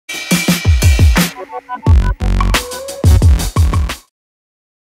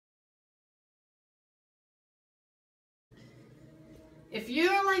If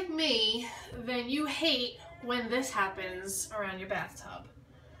you're like me, then you hate when this happens around your bathtub.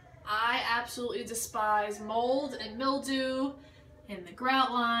 I absolutely despise mold and mildew in the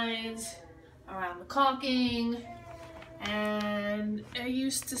grout lines, around the caulking, and I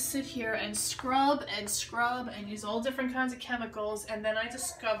used to sit here and scrub and use all different kinds of chemicals, and then I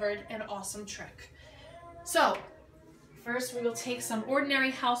discovered an awesome trick. So, first we will take some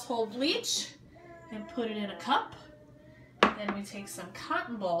ordinary household bleach and put it in a cup. Then we take some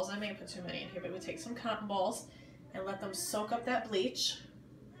cotton balls. I may have put too many in here, but we take some cotton balls and let them soak up that bleach.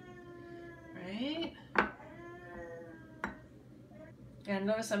 Right? And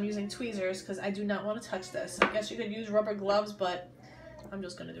notice I'm using tweezers because I do not want to touch this. I guess you could use rubber gloves, but I'm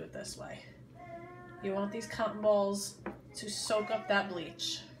just going to do it this way. You want these cotton balls to soak up that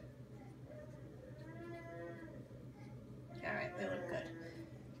bleach. Alright, they look good.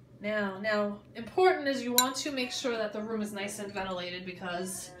 Now, important is you want to make sure that the room is nice and ventilated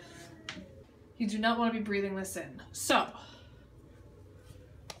because you do not want to be breathing this in. So,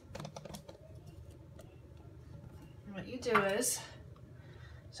 what you do is,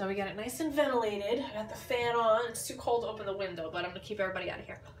 so we get it nice and ventilated. I got the fan on. It's too cold to open the window, but I'm going to keep everybody out of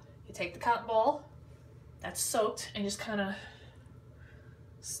here. You take the cotton ball that's soaked and just kind of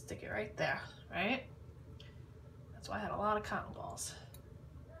stick it right there, right? That's why I had a lot of cotton balls.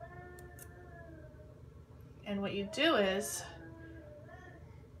 And what you do is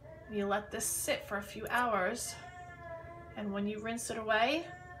you let this sit for a few hours, and when you rinse it away,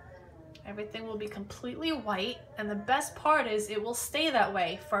 everything will be completely white, and the best part is it will stay that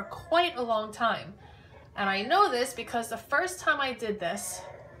way for quite a long time. And I know this because the first time I did this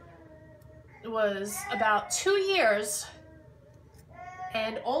was about 2 years,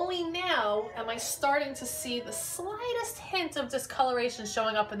 and only now am I starting to see the slightest hint of discoloration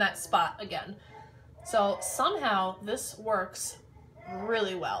showing up in that spot again. So somehow this works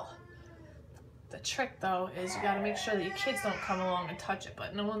really well. The trick though is you gotta make sure that your kids don't come along and touch it,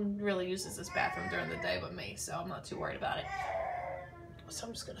 but no one really uses this bathroom during the day but me, so I'm not too worried about it. So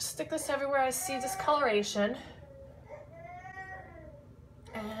I'm just gonna stick this everywhere I see discoloration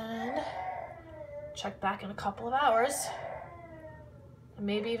and check back in a couple of hours. And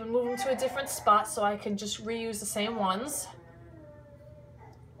maybe even move them to a different spot so I can just reuse the same ones.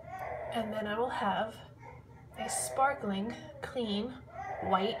 And then I will have a sparkling, clean,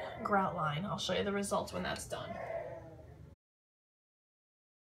 white grout line. I'll show you the results when that's done.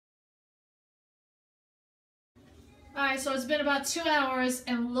 Alright, so it's been about 2 hours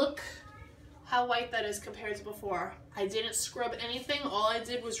and look how white that is compared to before. I didn't scrub anything, all I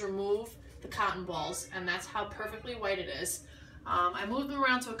did was remove the cotton balls, and that's how perfectly white it is. I moved them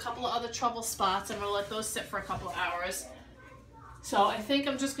around to a couple of other trouble spots and we'll let those sit for a couple of hours. So I think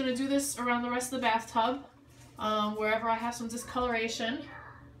I'm just going to do this around the rest of the bathtub, wherever I have some discoloration.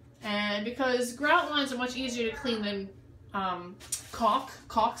 And because grout lines are much easier to clean than caulk.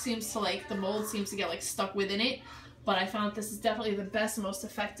 Caulk seems to the mold seems to get stuck within it. But I found this is definitely the best, most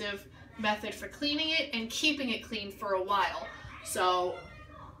effective method for cleaning it and keeping it clean for a while. So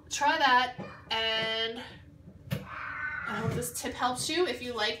try that, and I hope this tip helps you. If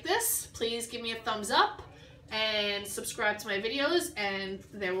you like this, please give me a thumbs up and subscribe to my videos, and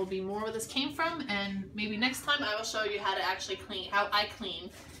there will be more where this came from, and maybe next time I will show you how to actually how I clean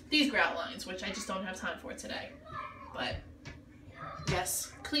these grout lines, which I just don't have time for today. But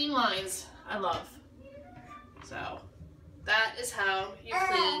yes, clean lines I love. So that is how you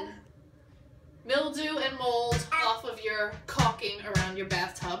clean mildew and mold off of your caulking around your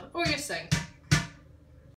bathtub or your sink.